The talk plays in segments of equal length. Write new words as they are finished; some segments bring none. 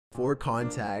For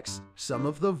context, some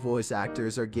of the voice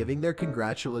actors are giving their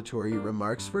congratulatory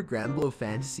remarks for Granblue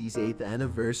Fantasy's 8th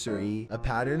anniversary. A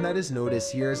pattern that is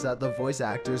noticed here is that the voice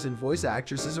actors and voice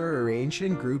actresses are arranged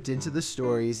and grouped into the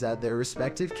stories that their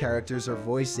respective characters are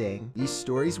voicing. These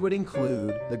stories would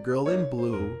include The Girl in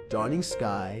Blue, Dawning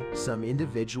Sky, some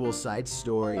individual side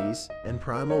stories, and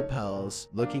Primal Pels.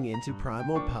 Looking into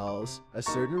Primal Pels, a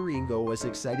certain Ringo was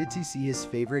excited to see his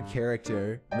favorite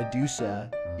character, Medusa,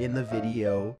 in the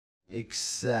video.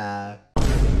 Except...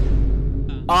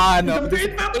 Ah, no, this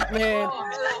is it, man.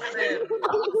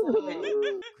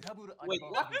 Wait,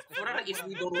 what? Kurang is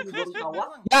Midori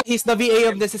Dorikawa? Yeah, he's the VA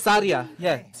of Necessaria.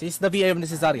 Yeah, he's the VA of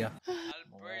Necessaria.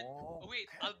 Albert. Oh, wait,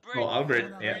 Albert. Oh,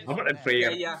 Albert. Yeah, Albert and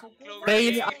Freya. Yeah.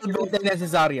 Freya, Albert, and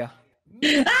Necessaria.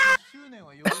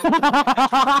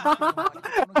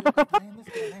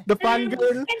 The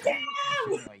fangirl.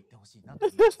 Why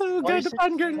The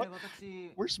fangirl.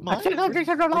 Where's my fan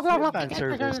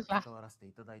service?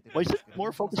 Why is it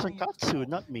more focused on Katsu,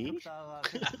 not me?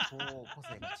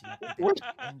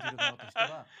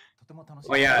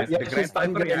 Oh yeah, Yeah, the she's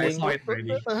grandfather guy fangirling. saw it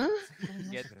already.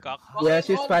 Get cocked. Yeah,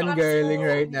 she's fangirling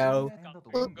right now.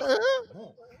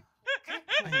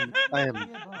 I am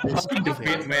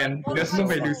Defeat, man. There's no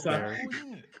Medusa.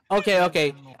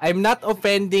 Okay. I'm not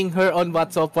offending her on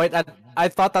what so point. I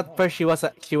thought at first she was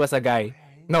a guy.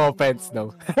 No offense,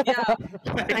 no. Yeah.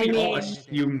 I mean,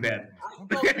 assume that.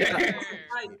 But it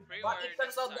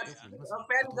turns out that's a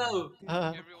fangirl.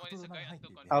 Everyone is a guy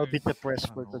until I'll be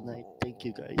depressed for tonight. Thank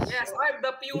you guys. Yes, I'm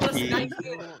the purest guy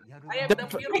here. I am the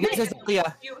purest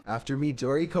Necessaria. After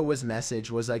Midorikawa's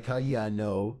message was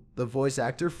Akayano, the voice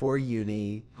actor for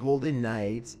Uni, Golden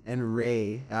Knight, and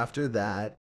Ray after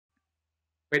that.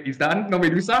 Wait, is that no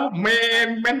Medusa?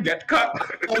 Man, get cut.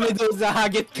 Oh, Medusa,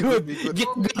 get good. Get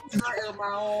good.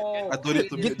 Elmao.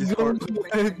 Get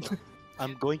good.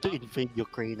 I'm going to invade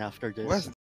Ukraine after this. What's